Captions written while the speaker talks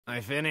I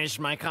finished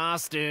my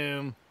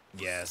costume.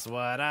 Guess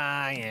what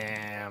I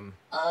am?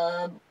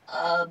 A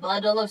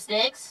bundle of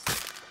sticks?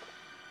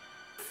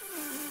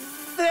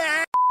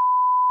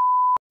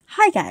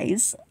 Hi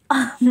guys.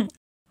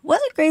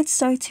 What a great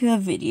start to a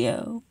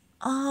video.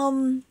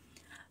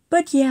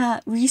 But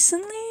yeah,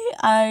 recently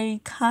I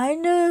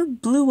kind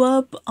of blew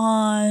up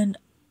on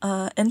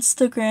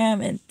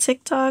Instagram and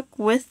TikTok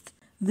with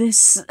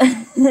this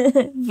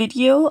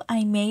video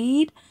I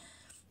made,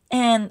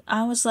 and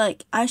I was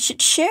like, I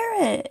should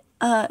share it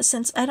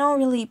since I don't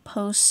really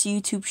post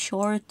YouTube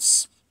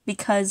shorts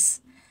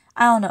because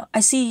I don't know, I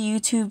see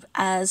YouTube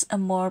as a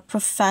more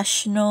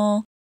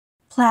professional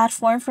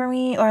platform for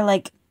me, or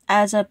like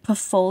as a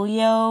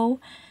portfolio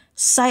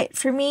site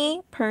for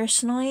me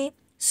personally.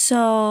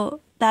 So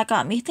that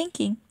got me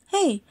thinking,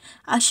 hey,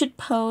 I should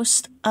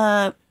post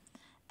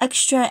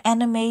extra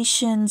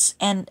animations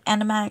and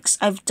animatics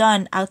I've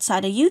done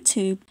outside of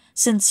YouTube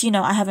since, you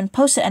know, I haven't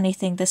posted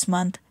anything this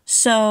month.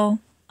 So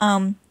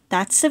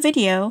that's the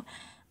video.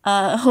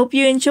 Hope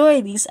you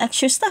enjoy these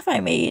extra stuff I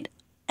made.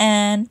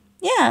 And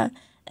yeah,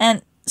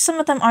 and some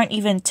of them aren't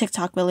even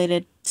TikTok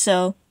related.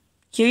 So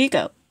here you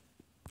go.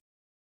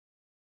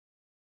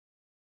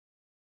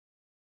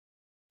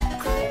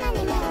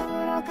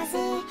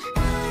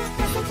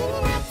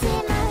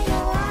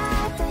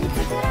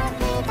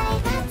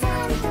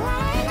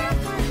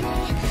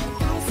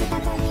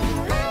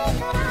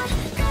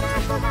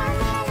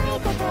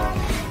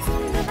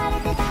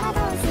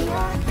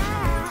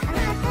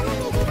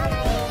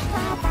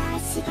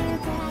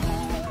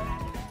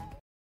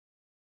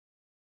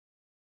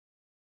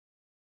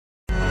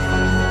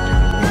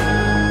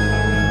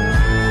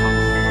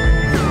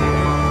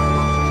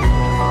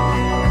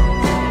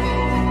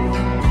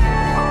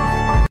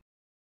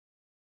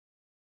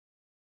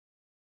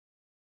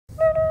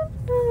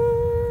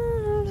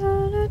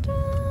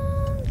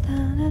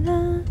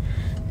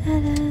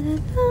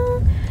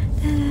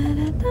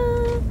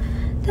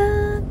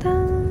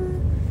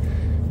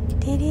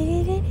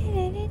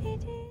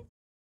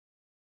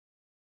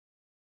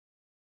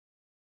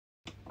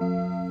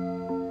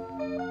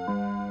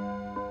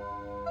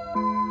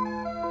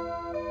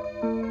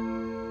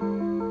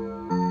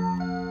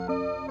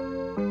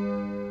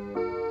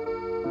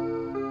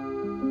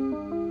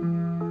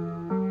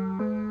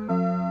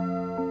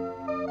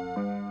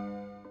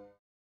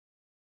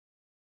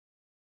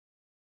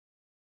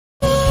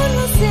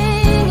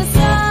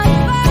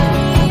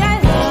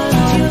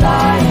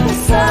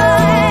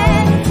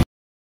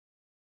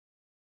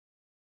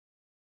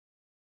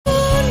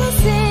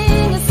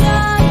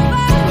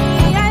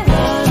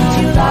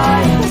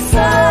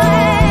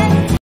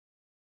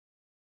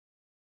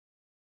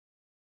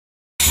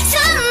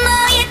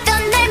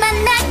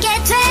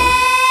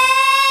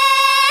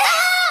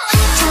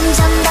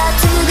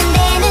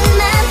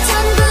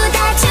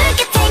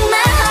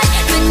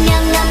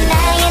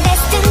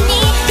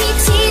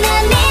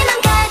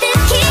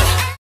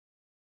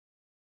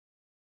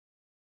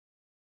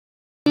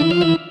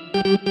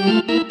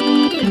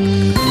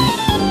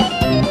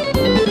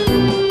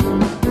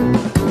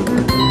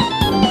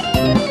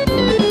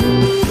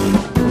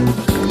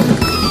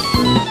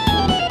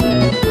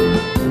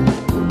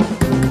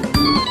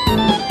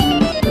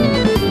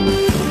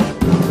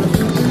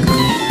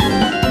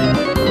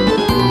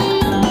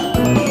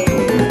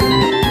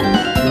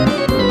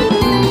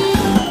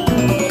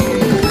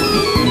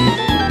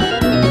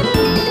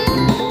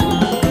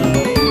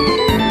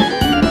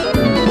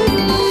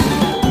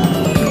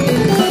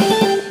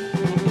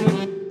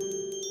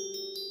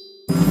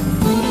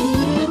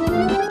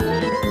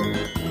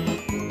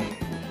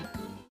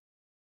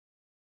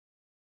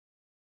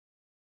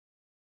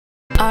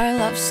 Our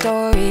love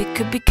story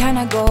could be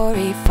kinda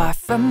gory, far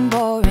from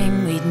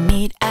boring. We'd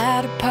meet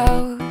at a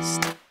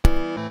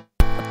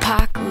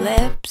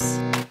post-apocalypse.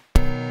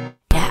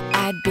 Yeah,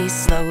 I'd be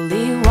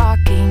slowly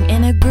walking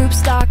in a group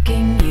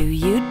stalking you.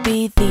 You'd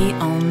be the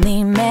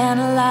only man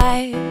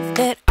alive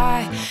that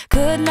I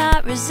could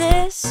not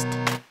resist.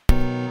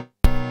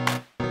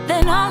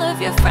 Then all of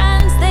your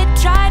friends, they'd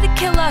try to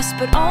kill us,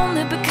 but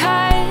only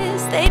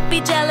because they'd be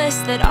jealous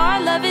that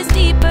our love is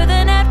deeper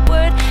than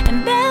Edward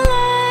and Bella's.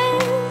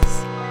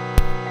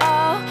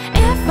 Oh,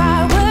 if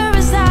I were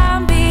a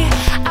zombie,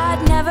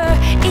 I'd never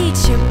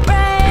eat your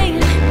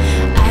brain.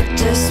 I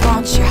just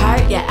want your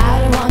heart, yeah, I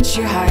don't want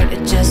your heart, I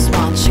just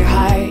want your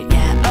heart,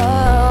 yeah.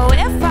 Oh,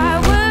 if I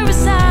were a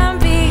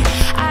zombie,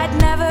 I'd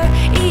never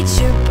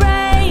eat your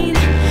brain.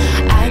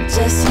 I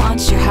just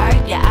want your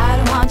heart, yeah, I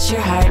don't want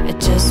your heart, I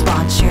just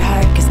want your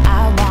heart, 'cause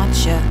I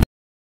want you.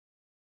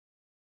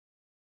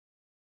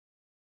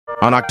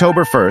 On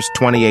October 1st,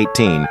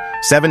 2018,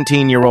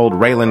 17-year-old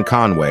Raylan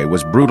Conway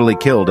was brutally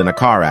killed in a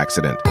car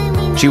accident.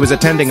 She was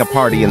attending a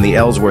party in the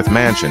Ellsworth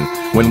mansion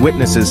when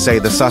witnesses say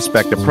the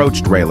suspect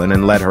approached Raylan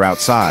and led her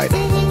outside.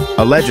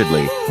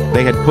 Allegedly,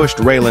 they had pushed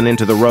Raylan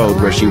into the road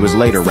where she was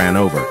later ran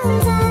over.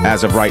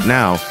 As of right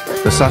now,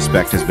 the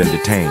suspect has been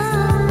detained.